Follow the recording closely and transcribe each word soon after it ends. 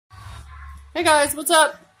Hey guys, what's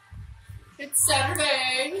up? It's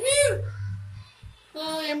Saturday. Woohoo!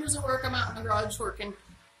 Well, Amber's at work. I'm out in the garage working.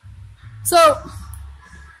 So,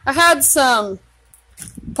 I had some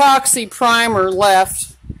epoxy primer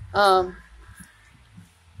left.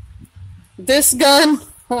 This gun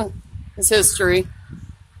is history.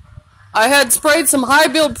 I had sprayed some high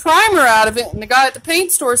build primer out of it, and the guy at the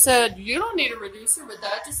paint store said, "You don't need a reducer with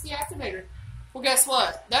that, just the activator." Well, guess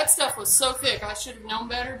what? That stuff was so thick, I should have known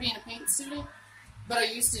better being a paint student, but I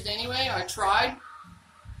used it anyway. I tried,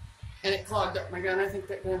 and it clogged up my gun. I think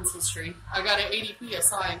that gun's history. I got an 80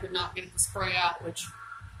 PSI and could not get it to spray out, which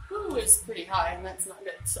is pretty high, and that's not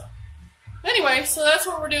good. So, anyway, so that's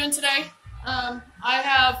what we're doing today. I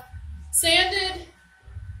have sanded,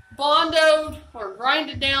 bondoed, or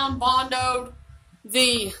grinded down, bondoed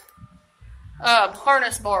the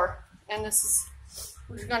harness bar, and this is,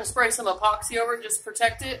 we're going to spray some epoxy over it just to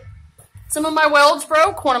protect it. Some of my welds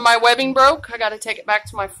broke. One of my webbing broke. I got to take it back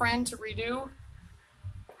to my friend to redo.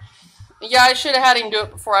 Yeah, I should have had him do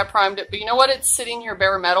it before I primed it, but you know what? It's sitting here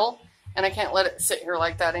bare metal, and I can't let it sit here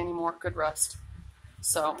like that anymore. It could rust.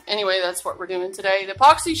 So, anyway, that's what we're doing today. The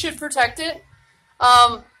epoxy should protect it.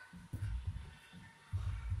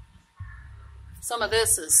 Some of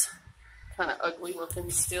this is kind of ugly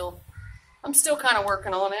looking still. I'm still kind of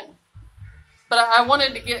working on it. But I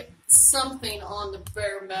wanted to get something on the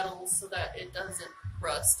bare metal so that it doesn't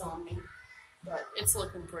rust on me. But it's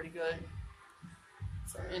looking pretty good.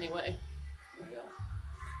 So anyway, there we go.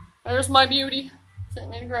 There's my beauty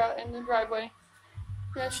sitting in the driveway.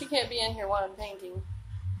 Yeah, she can't be in here while I'm painting.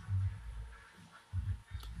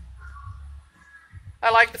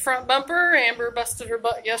 I like the front bumper. Amber busted her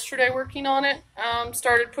butt yesterday working on it.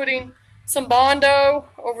 Started putting some Bondo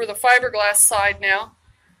over the fiberglass side now.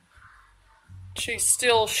 She's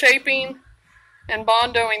still shaping and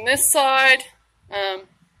bondoing this side.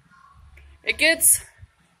 It gets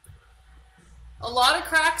a lot of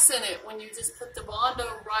cracks in it when you just put the Bondo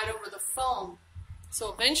right over the foam.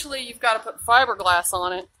 So eventually you've got to put fiberglass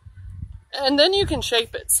on it. And then you can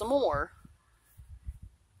shape it some more.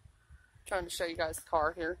 I'm trying to show you guys the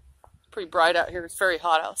car here. It's pretty bright out here. It's very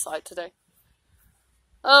hot outside today.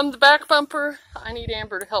 The back bumper, I need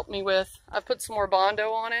Amber to help me with. I put some more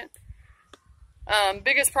Bondo on it.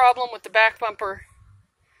 Biggest problem with the back bumper,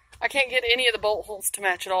 I can't get any of the bolt holes to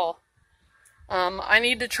match at all. I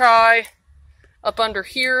need to try up under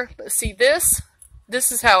here, but see this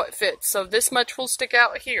is how it fits. So this much will stick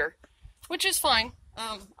out here, which is fine.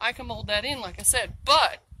 I can mold that in, like I said,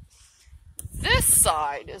 but this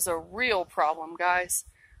side is a real problem, guys.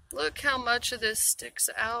 Look how much of this sticks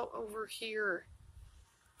out over here.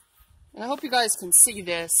 And I hope you guys can see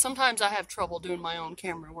this. Sometimes I have trouble doing my own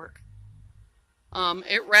camera work.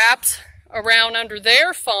 It wraps around under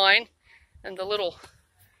there fine, and the little,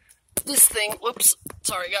 this thing, whoops,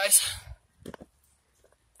 sorry guys,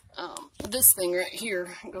 this thing right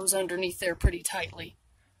here goes underneath there pretty tightly,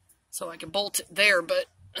 so I can bolt it there, but,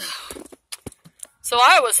 so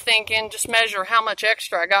I was thinking, just measure how much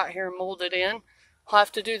extra I got here and mold it in. I'll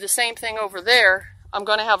have to do the same thing over there. I'm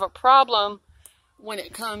going to have a problem when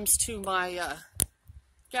it comes to my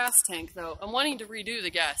gas tank, though. I'm wanting to redo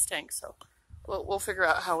the gas tank, so we'll figure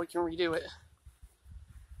out how we can redo it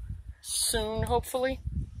soon, hopefully.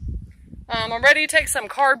 I'm ready to take some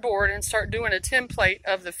cardboard and start doing a template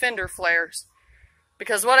of the fender flares.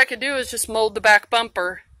 Because what I could do is just mold the back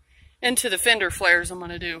bumper into the fender flares I'm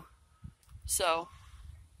going to do. So,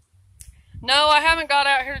 no, I haven't got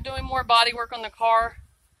out here doing more body work on the car.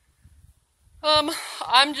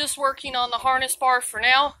 I'm just working on the harness bar for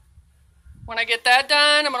now. When I get that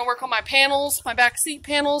done, I'm going to work on my panels, my back seat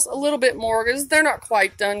panels, a little bit more, because they're not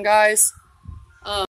quite done, guys.